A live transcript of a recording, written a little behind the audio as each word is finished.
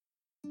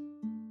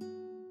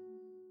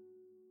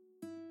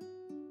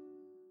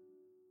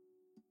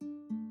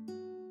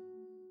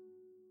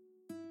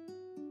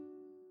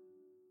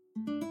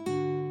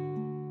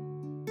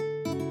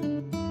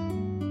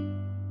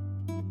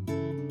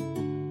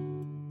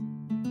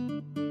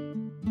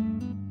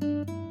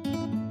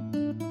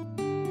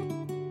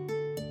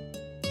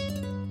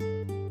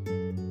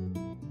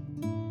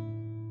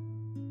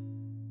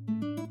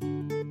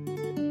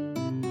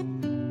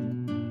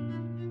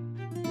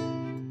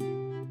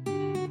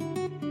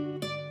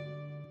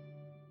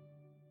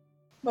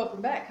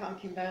Welcome back. I'm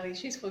Kim Bailey.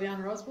 She's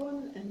Juliana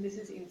Osborne, and this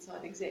is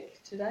Inside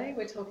Exec. Today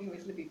we're talking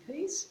with Libby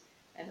Pease,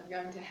 and I'm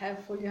going to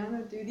have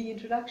Juliana do the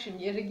introduction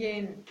yet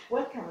again.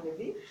 Welcome,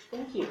 Libby.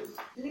 Thank you.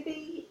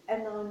 Libby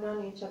and I have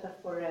known each other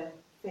for a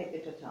fair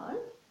bit of time.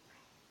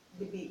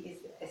 Libby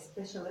is a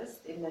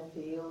specialist in the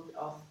field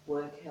of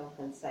work health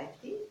and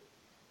safety.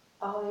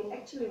 I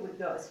actually would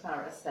go as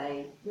far as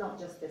say not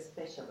just a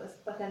specialist,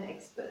 but an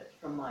expert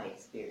from my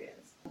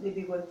experience.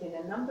 Libby worked in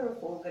a number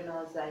of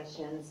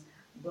organisations,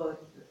 both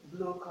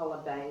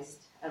blue-collar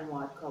based and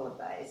white-collar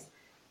based,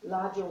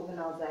 large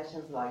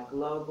organisations like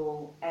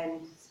global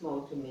and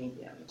small to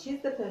medium.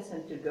 She's the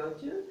person to go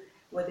to,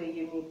 whether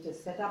you need to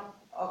set up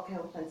OC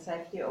health and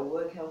safety or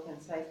work health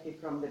and safety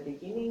from the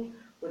beginning,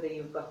 whether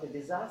you've got a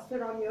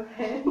disaster on your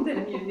hand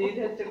and you need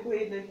her to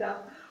clean it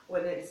up,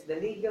 whether it's the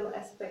legal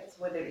aspects,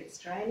 whether it's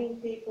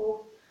training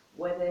people,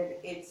 whether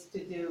it's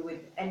to do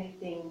with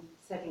anything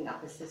setting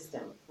up a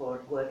system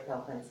for work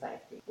health and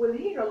safety. We'll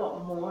hear a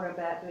lot more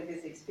about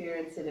Libby's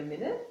experience in a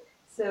minute.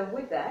 So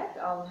with that,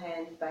 I'll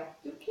hand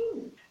back to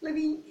Kim.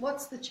 Libby,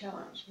 what's the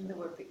challenge in the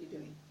work that you're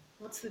doing?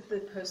 What's the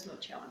personal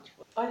challenge?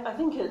 I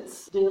think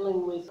it's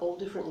dealing with all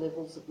different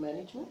levels of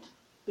management,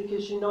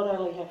 because you not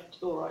only have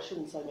to, or I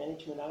shouldn't say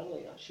management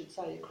only, I should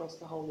say across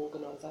the whole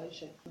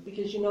organisation,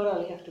 because you not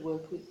only have to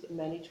work with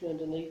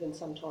management and even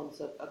sometimes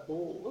a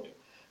board,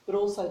 but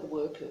also the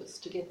workers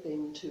to get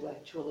them to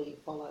actually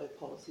follow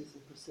policies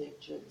and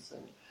procedures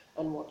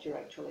and what you're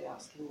actually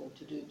asking them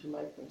to do to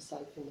make them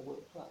safe in the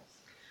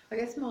workplace. I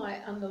guess my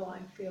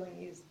underlying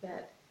feeling is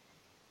that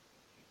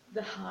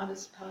the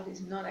hardest part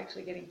is not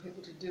actually getting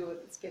people to do it,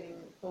 it's getting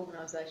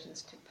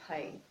organisations to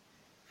pay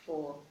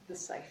for the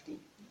safety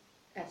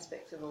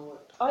aspects of a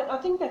work. I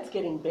think that's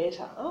getting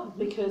better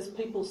because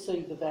people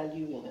see the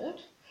value in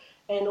it.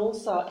 And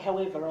also,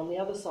 however, on the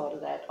other side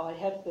of that, I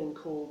have been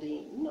called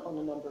in on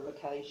a number of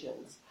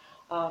occasions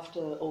after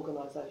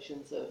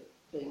organisations are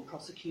being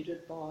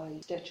prosecuted by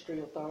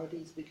statutory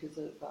authorities because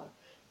of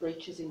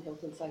breaches in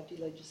health and safety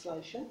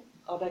legislation.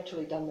 I've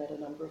actually done that a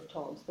number of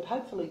times, but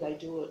hopefully they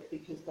do it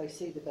because they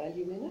see the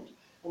value in it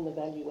and the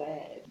value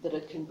add that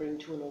it can bring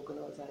to an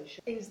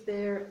organisation. Is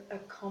there a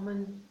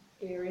common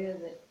area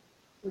that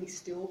we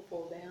still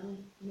fall down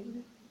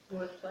in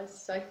workplace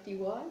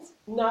safety-wise?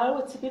 No,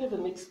 it's a bit of a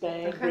mixed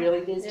bag, Okay.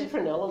 really. There's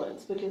different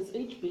elements because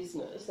each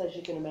business, as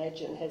you can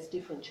imagine, has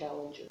different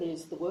challenges.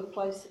 There's the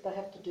workplace that they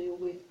have to deal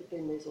with, but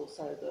then there's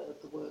also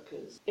the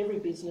workers. Every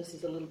business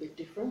is a little bit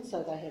different,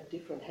 so they have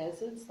different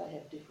hazards, they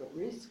have different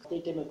risks. Their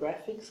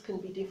demographics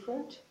can be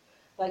different.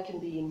 They can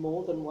be in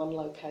more than one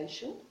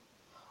location.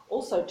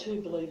 Also,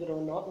 too, believe it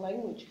or not,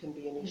 language can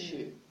be an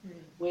issue,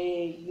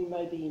 where you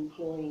may be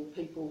employing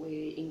people where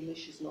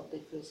English is not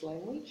their first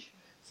language.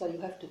 So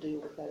you have to deal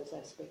with those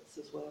aspects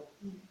as well.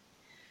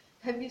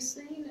 Have you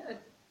seen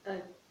a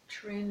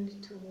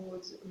trend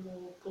towards a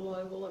more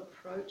global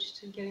approach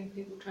to getting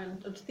people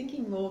trained? I'm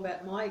thinking more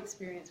about my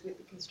experience with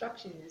the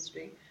construction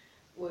industry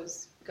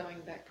was going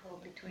back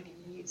probably 20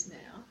 years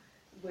now,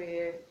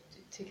 where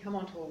to come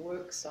onto a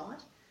work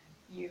site,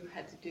 you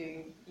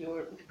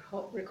were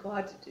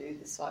required to do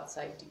the site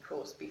safety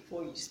course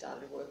before you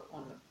started work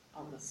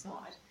on the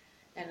site.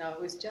 And I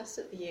was just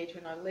at the edge,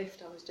 when I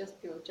left,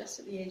 we were just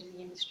at the edge of the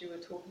industry. We're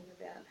talking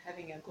about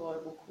having a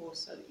global course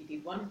so that you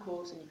did one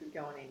course and you could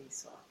go on any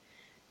site.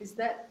 Is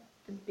that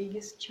the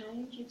biggest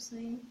change you've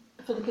seen?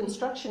 For the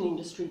construction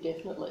industry,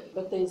 definitely.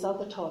 But there's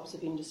other types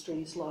of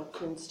industries, like,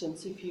 for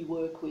instance, if you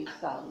work with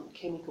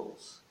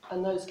chemicals,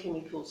 and those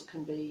chemicals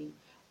can be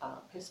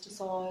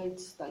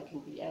pesticides, they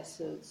can be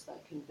acids, they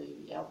can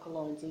be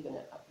alkalines, even,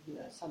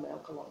 some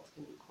alkalines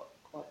can be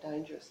quite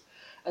dangerous.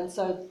 And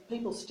so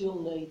people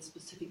still need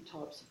specific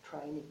types of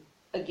training.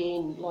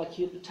 Again, like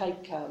you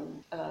take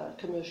a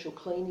commercial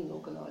cleaning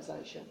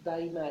organisation,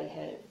 they may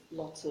have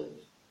lots of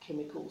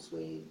chemicals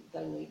where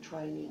they need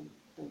training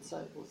and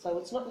so forth. So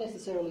it's not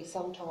necessarily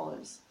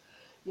sometimes,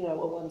 a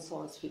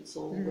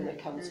one-size-fits-all when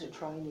it comes to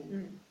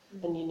training.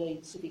 And you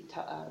need specific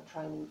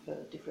training for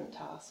different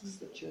tasks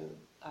that you're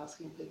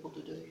asking people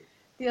to do.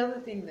 The other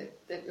thing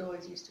that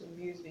always used to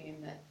amuse me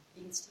in that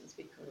instance,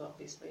 because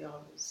obviously I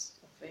was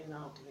a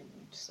female doing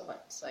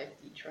site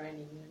safety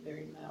training in a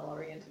very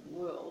male-oriented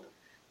world,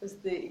 was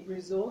the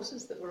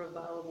resources that were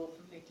available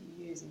for me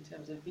to use in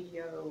terms of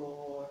video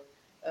or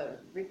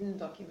written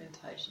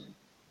documentation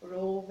were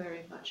all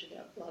very much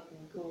about blood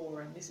and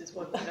gore, and this is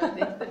what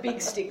the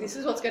big stick. This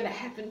is what's going to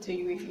happen to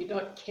you if you're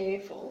not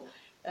careful.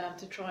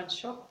 To try and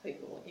shock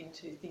people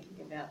into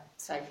thinking about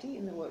safety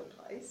in the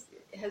workplace.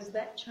 Has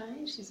that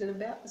changed? Is it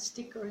about the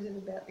stick or is it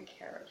about the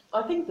carrot?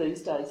 I think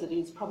these days it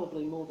is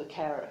probably more the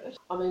carrot.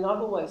 I mean,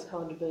 I've always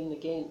kind of been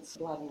against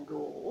blood and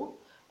gore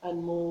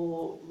and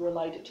more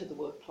related to the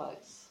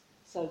workplace,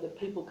 so that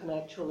people can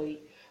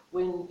actually,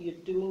 when you're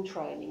doing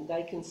training,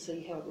 they can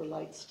see how it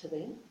relates to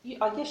them.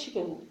 I guess you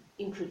can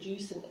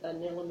introduce an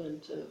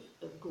element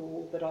of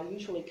gore, but I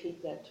usually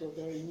keep that to a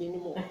very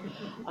minimal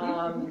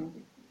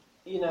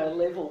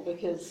level,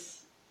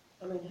 because,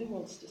 I mean, who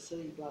wants to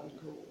see blood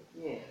and gore?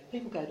 Yeah.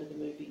 People go to the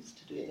movies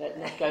to do that,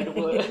 not go to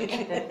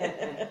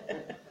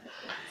work.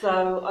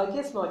 So I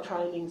guess my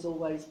training's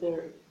always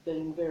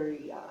been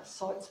very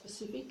site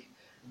specific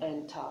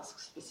and task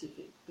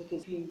specific,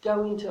 because if you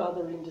go into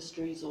other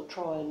industries or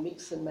try and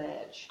mix and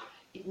match,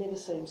 it never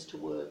seems to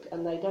work,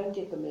 and they don't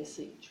get the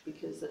message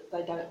because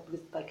they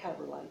can't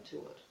relate to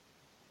it.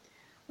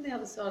 On the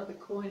other side of the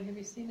coin, have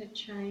you seen a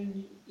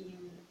change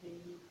in the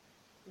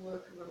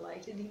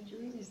work-related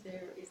injuries? Is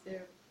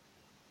there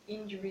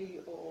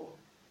injury or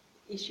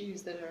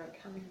issues that are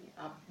coming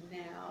up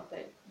now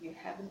that you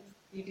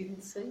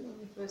didn't see when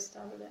you first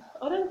started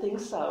out? I don't think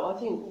so. I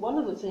think one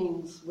of the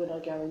things when I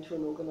go into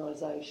an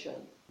organisation,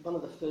 one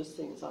of the first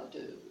things I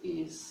do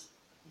is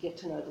get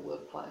to know the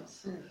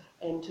workplace.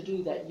 And to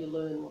do that, you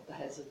learn what the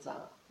hazards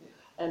are.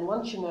 Yeah. And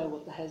once you know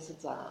what the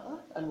hazards are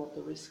and what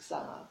the risks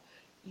are,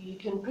 you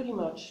can pretty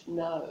much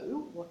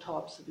know what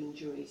types of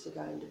injuries are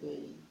going to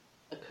be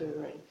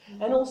occurring.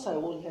 And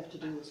also all you have to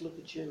do is look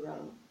at your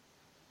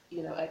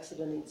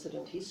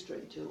incident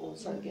history to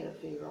also get a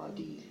fair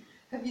idea.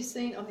 Have you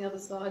seen, on the other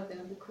side then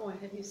of the coin,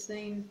 have you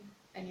seen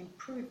an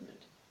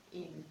improvement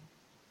in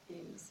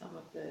some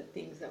of the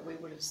things that we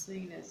would have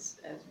seen as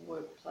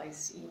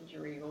workplace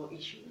injury or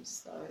issues?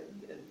 So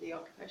the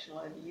occupational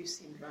overuse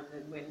syndrome,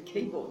 and when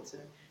keyboards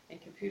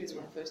and computers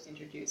were first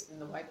introduced, and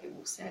the way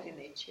people sat in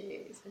their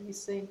chairs. Have you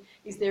seen,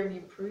 is there an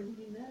improvement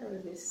in that, or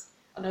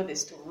I know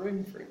there's still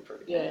room for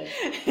improvement.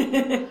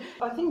 Yeah.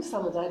 I think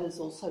some of that has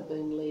also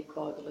been led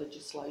by the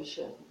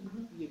legislation.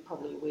 Mm-hmm. You're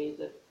probably aware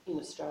that in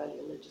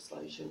Australia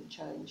legislation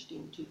changed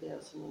in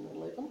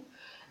 2011,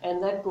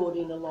 and that brought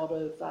in a lot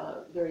of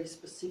very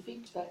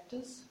specific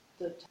factors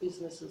that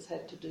businesses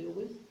had to deal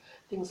with,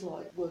 things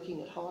like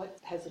working at height,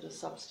 hazardous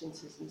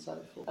substances and so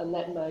forth, and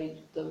that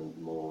made them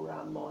more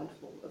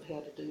mindful of how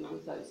to deal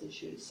with those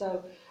issues.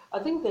 So I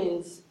think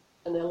there's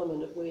an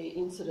element of where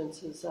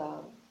incidences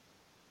are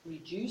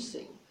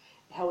reducing.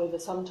 However,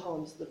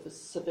 sometimes the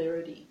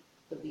severity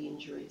of the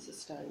injuries are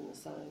staying the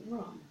same.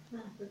 Right. No,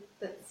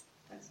 that's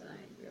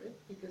fascinating, really,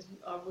 because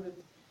I would have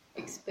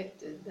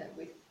expected that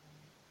with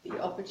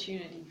the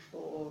opportunity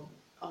for,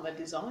 on the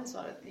design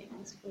side of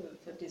things,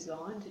 for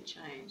design to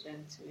change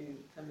and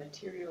for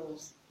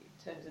materials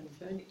in terms of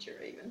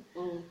furniture even,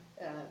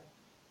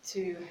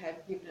 to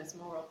have given us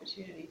more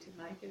opportunity to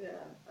make it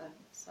a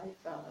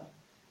safer,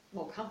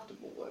 more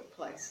comfortable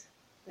workplace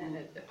than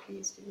it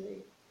appears to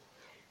be.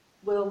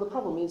 Well, the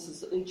problem is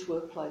that each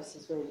workplace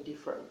is very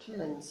different,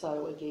 and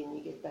so again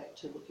you get back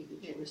to looking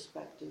at your risk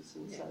factors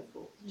and so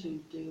forth to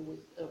deal with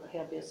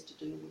how best to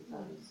deal with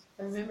those.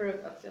 I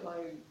remember a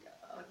fellow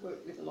I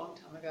worked with a long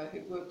time ago who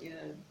worked in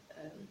a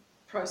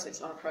process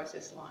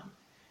line,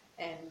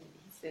 and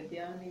he said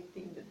the only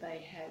thing that they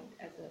had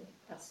as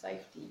a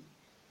safety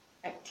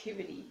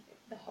activity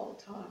the whole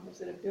time was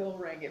that a bell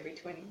rang every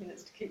 20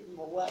 minutes to keep them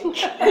awake.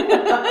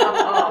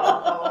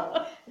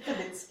 It's a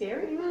bit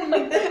scary.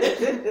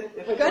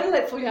 We're going to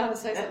let Fuliana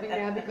say something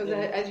now because,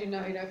 as you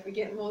know, if we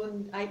get more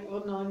than 8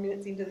 or 9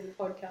 minutes into the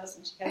podcast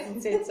and she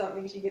hasn't said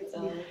something, she gets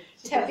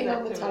tapping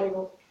on the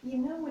table. You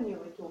know, when you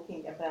were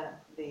talking about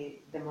the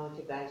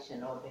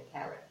motivation or the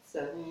carrot,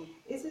 so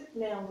is it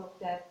now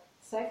looked at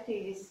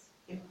safety is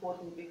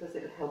important because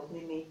it'll help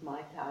me meet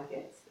my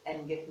targets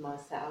and get my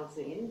sales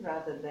in,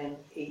 rather than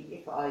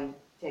if I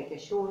take a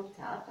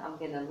shortcut, I'm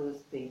going to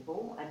lose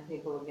people and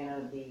people are going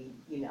to be,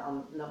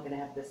 I'm not going to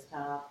have the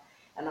staff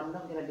and I'm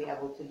not going to be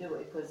able to do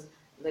it because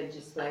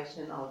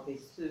legislation, I'll be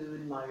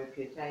sued, my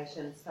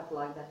reputation, stuff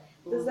like that.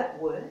 Does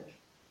that work?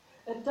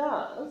 It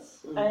does,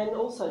 and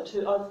also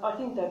too, I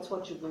think that's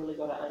what you've really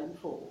got to aim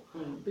for,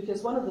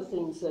 because one of the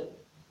things that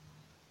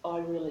I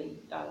really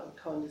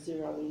kind of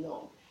zero in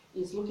on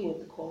is looking at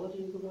the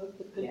quality of the work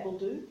that people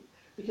do,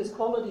 because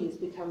quality is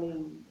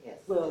becoming,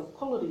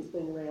 quality's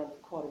been around for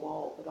quite a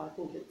while, but I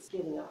think it's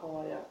getting a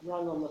higher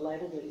rung on the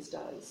ladder these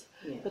days.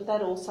 Yeah. But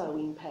that also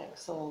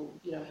impacts on,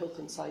 health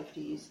and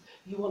safety. Is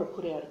you want to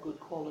put out a good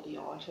quality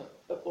item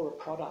or a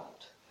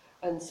product.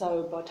 And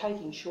so by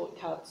taking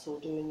shortcuts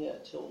or doing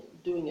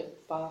it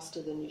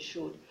faster than you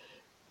should,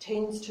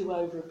 tends to,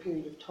 over a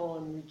period of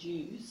time,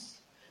 reduce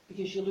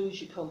because you lose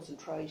your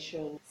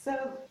concentration.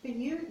 So for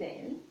you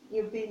then,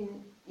 you've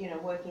been,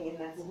 working in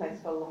that space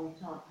for a long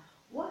time.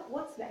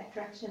 What's the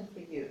attraction for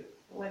you?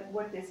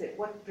 What is it?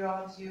 What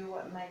drives you?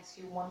 What makes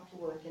you want to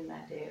work in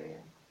that area?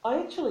 I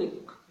actually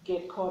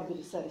get quite a bit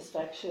of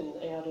satisfaction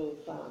out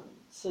of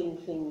seeing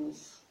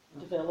things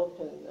develop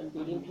and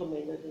be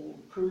implemented and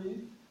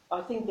improve.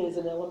 I think there's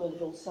an element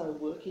of also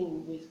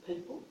working with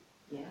people.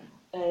 Yeah.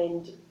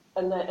 And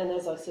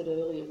as I said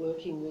earlier,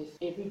 working with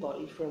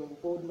everybody from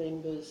board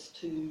members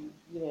to,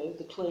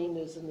 the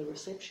cleaners and the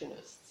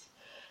receptionists.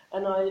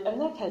 And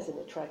that has an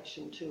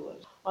attraction to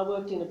it. I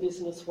worked in a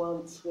business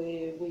once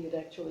where we had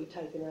actually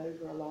taken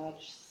over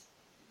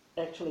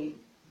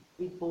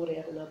we bought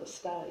out another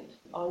state.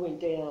 I went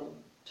down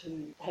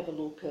to have a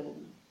look at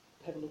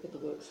the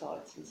work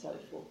sites and so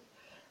forth.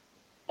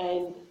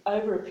 And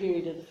over a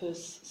period of the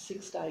first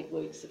 6 to 8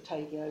 weeks of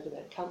taking over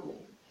that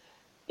company,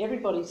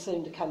 everybody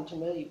seemed to come to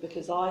me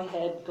because I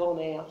had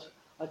gone out,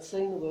 I'd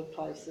seen the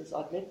workplaces,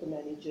 I'd met the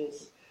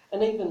managers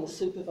and even the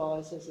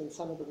supervisors and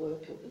some of the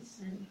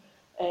workers.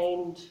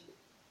 And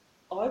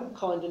I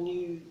kind of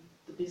knew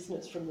the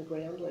business from the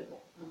ground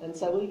level. And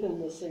so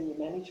even the senior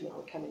management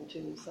were coming to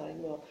me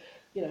saying, well,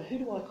 you know, who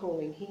do I call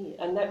in here?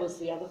 And that was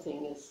the other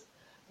thing is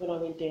when I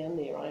went down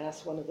there, I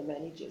asked one of the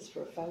managers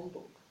for a phone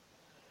book.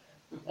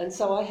 And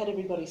so I had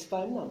everybody's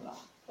phone number.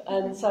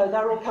 And so they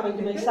were all coming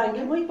to me saying,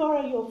 can we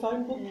borrow your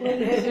phone book,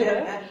 please? You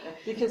know,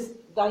 because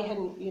they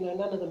hadn't, you know,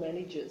 none of the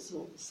managers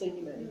or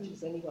senior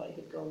managers anyway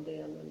had gone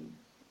down and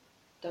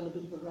done a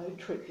bit of a road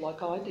trip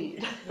like I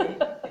did.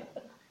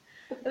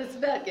 But it's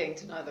about getting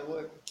to know the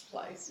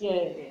workplace.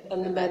 Yeah,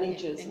 and the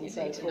managers and you and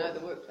so need to forth. know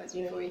the workplace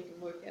before you can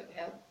work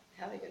out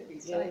how they're going to be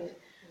safe.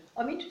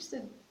 I'm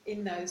interested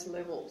in those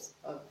levels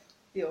of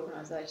the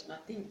organisation. I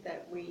think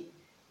that we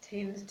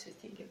tend to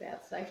think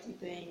about safety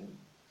being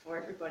for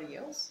everybody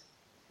else,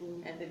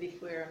 and that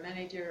if we're a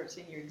manager, a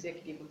senior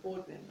executive, a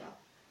board member,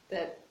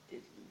 that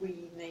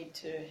we need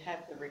to have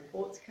the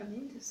reports come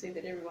in to see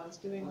that everyone's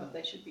doing what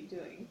they should be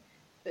doing.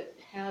 But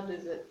how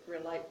does it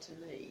relate to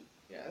me?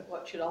 You know,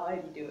 what should I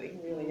be doing,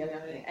 really?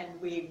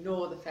 And we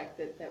ignore the fact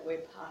that we're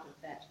part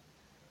of that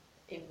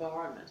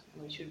environment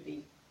and we should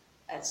be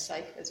as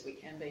safe as we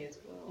can be as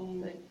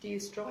well. So do you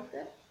strike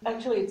that?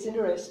 Actually, it's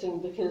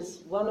interesting because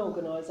one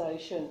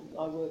organisation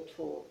I worked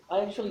for, I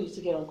actually used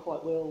to get on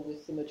quite well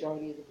with the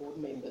majority of the board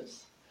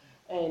members.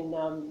 And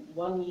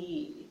one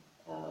year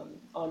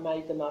I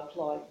made them up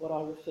like what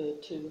I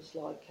referred to as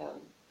like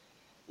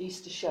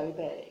Easter show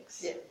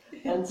bags.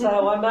 Yeah. And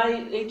so I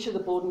made each of the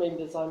board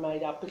members I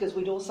made up because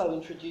we'd also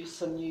introduced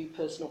some new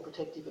personal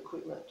protective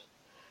equipment.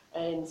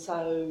 And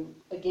so,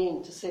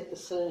 again, to set the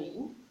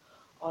scene,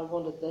 I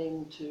wanted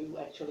them to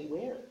actually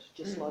wear it,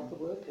 just like the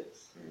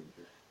workers.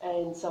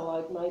 And so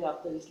I'd made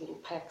up these little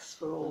packs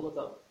for all of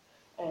them.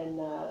 And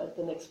at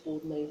the next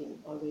board meeting,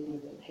 I went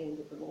in and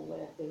handed them all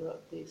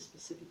out their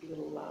specific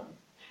little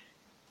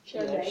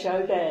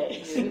show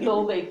bags with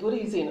all their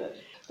goodies in it.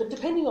 But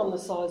depending on the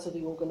size of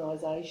the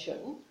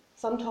organisation,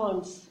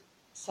 sometimes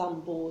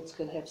some boards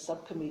can have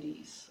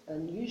subcommittees,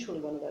 and usually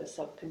one of those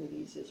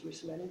subcommittees is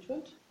risk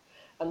management,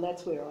 and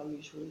that's where I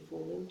usually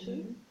fall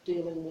into,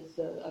 dealing with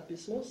a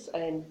business.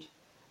 And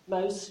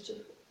most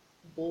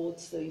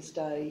boards these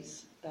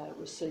days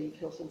receive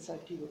health and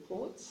safety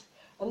reports,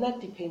 and that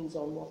depends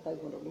on what they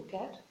want to look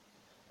at.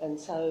 And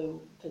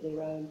so for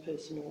their own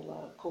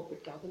personal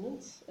corporate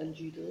governance and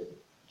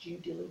due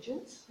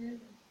diligence.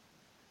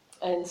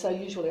 And so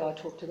usually I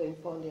talk to them,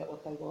 find out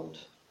what they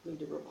want me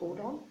to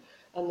report on,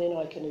 and then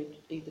I can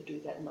either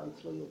do that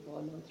monthly or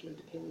bi-monthly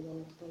depending on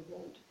what they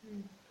want.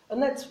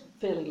 And that's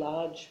fairly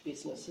large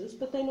businesses,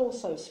 but then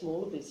also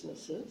smaller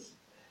businesses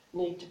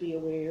need to be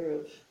aware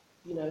of,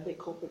 you know, their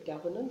corporate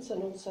governance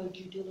and also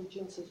due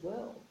diligence as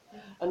well.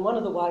 And one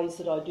of the ways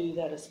that I do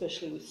that,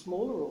 especially with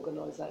smaller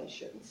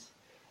organisations,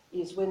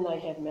 is when they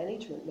have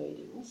management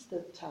meetings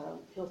that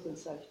health and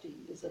safety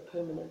is a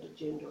permanent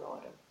agenda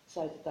item,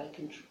 so that they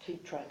can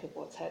keep track of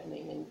what's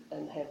happening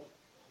and have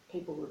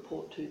people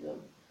report to them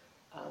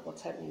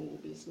what's happening in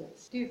the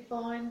business. Do you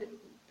find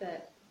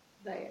that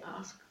they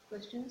ask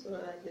questions or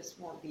do they just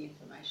want the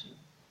information?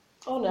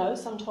 Oh no,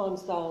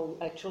 sometimes they'll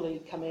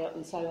actually come out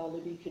and say, oh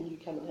Libby, can you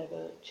come and have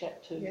a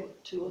chat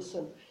to us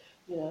and,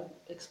 you know,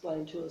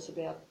 explain to us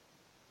about,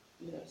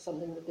 you know,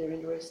 something that they're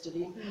interested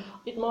in.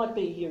 It might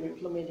be you're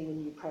implementing a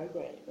new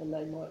program and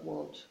they might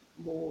want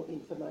more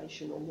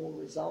information or more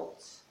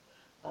results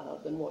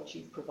than what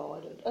you've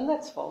provided. And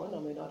that's fine. I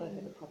mean, I don't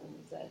have a problem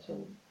with that.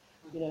 And,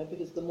 you know,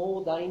 because the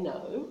more they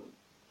know,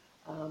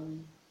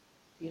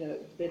 you know,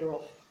 the better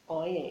off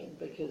I am,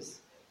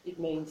 because it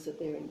means that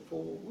they're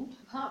informed.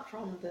 Apart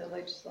from the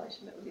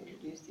legislation that was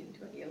introduced in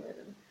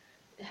 2011,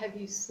 have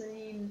you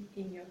seen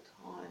in your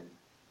time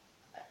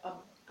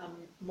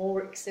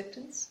more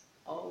acceptance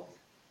of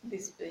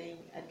this being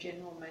a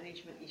general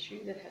management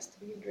issue that has to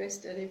be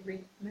addressed at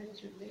every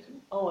management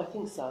meeting? Oh, I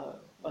think so.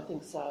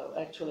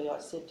 Actually, I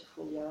said to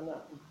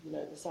Fuliana, you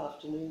know, this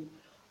afternoon,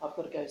 I've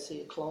got to go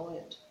see a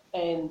client.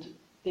 And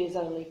there's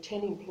only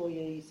 10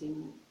 employees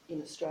in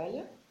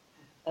Australia,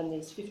 and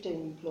there's 15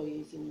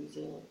 employees in New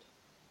Zealand.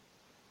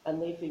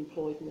 And they've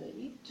employed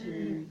me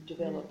to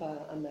develop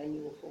a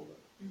manual for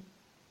them.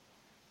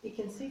 You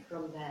can see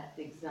from that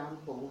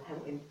example how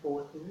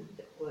important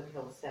work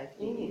health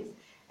safety is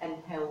and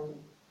how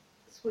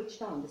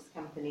switched on this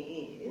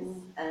company is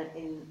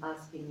in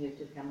asking you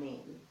to come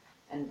in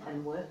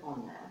and work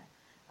on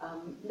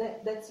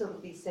that. That sort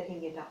of be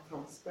setting it up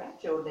from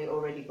scratch, or they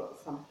already got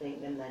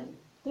something and then...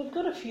 They've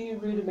got a few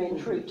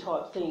rudimentary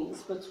type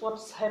things, but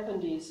what's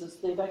happened is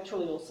they've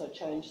actually also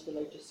changed the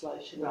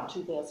legislation in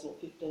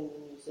 2015 in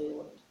New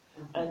Zealand.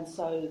 And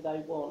so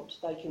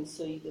they can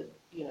see that,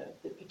 you know,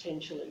 that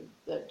potentially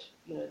that,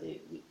 you know, the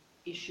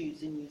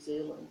issues in New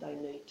Zealand they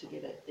need to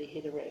get their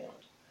head around.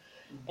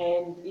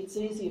 And it's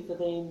easier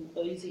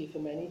for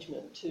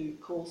management to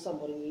call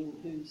somebody in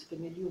who's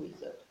familiar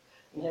with it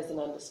and has an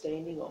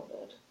understanding of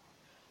it.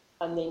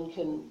 and then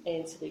can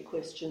answer their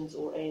questions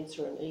or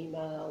answer an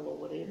email or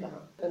whatever.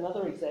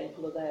 Another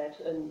example of that,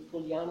 and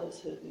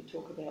Juliana's heard me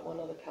talk about one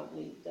other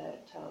company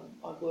that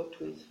I've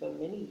worked with for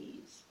many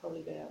years,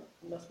 probably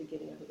must be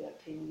getting up about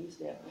 10 years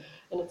now,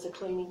 and it's a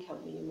cleaning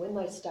company. And when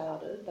they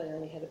started, they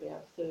only had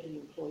about 30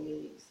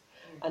 employees,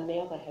 and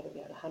now they have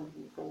about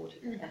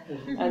 140.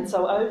 And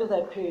so over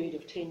that period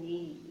of 10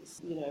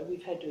 years,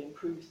 we've had to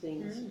improve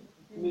things,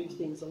 move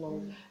things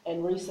along.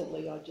 And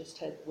recently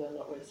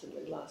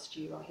last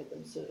year I had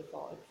them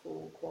certified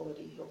for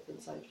quality, health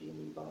and safety and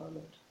the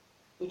environment,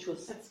 which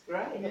was That's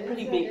great. a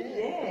pretty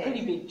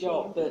big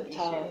job, but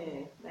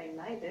they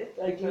made it.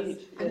 They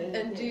did.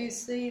 And do you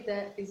see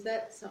that, is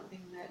that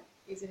something that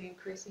is an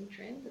increasing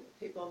trend, that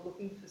people are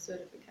looking for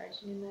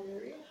certification in that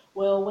area?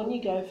 Well, when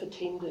you go for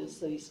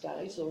tenders these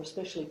days, or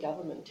especially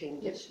government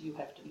tenders, you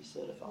have to be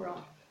certified.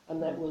 Right.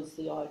 And that was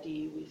the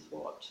idea with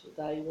what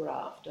they were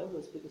after,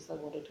 was because they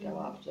wanted to go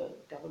after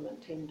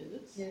government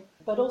tenders. Yeah.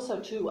 But also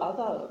too,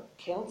 other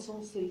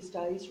councils these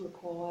days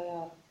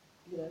require,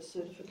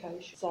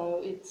 certification. So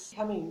it's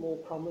becoming more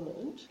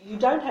prominent. You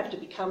don't have to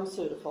become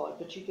certified,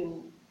 but you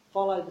can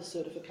follow the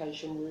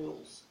certification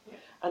rules. Yeah.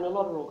 And a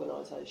lot of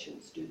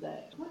organisations do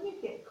that. When you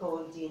get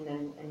called in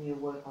and you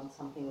work on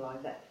something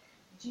like that,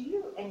 do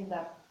you end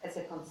up, as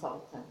a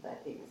consultant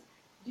that is,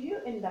 do you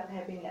end up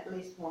having at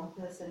least one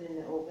person in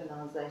the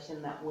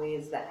organisation that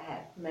wears that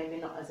hat, maybe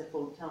not as a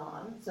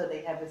full-time, so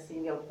they have a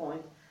single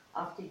point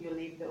after you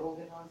leave the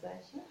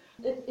organisation?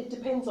 It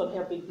depends on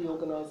how big the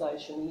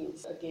organisation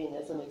is. Again,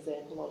 as an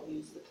example, I'll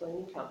use the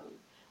cleaning company,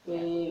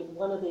 where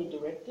one of their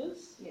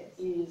directors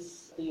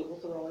is the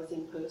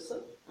authorising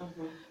person,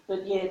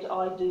 but yet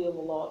I deal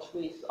a lot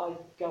I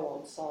go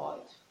on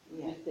site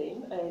with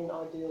them, and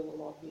I deal a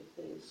lot with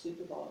their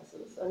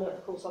supervisors. And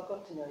of course, I've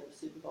got to know the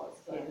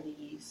supervisors over the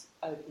years,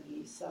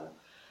 so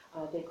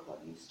they're quite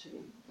used to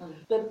me.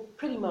 But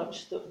pretty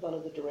much one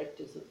of the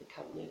directors of the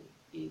company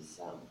is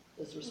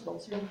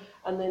responsible.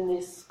 And then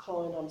this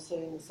client I'm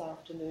seeing this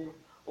afternoon,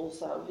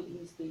 also,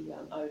 he's the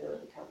owner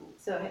of the company.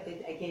 So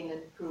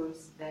it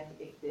proves that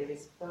if there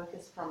is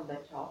focus from the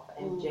top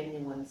and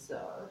genuine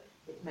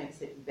it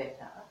makes it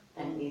better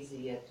and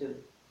easier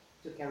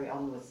to carry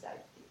on with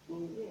safety.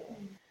 Yeah.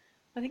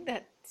 I think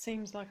that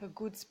seems like a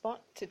good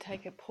spot to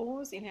take a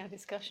pause in our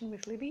discussion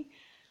with Libby.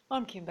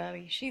 I'm Kim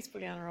Bailey, she's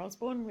Juliana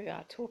Osborne. We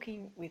are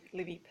talking with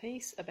Libby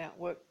Peace about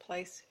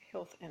workplace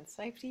health and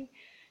safety,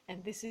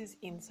 and this is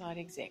Inside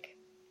Exec.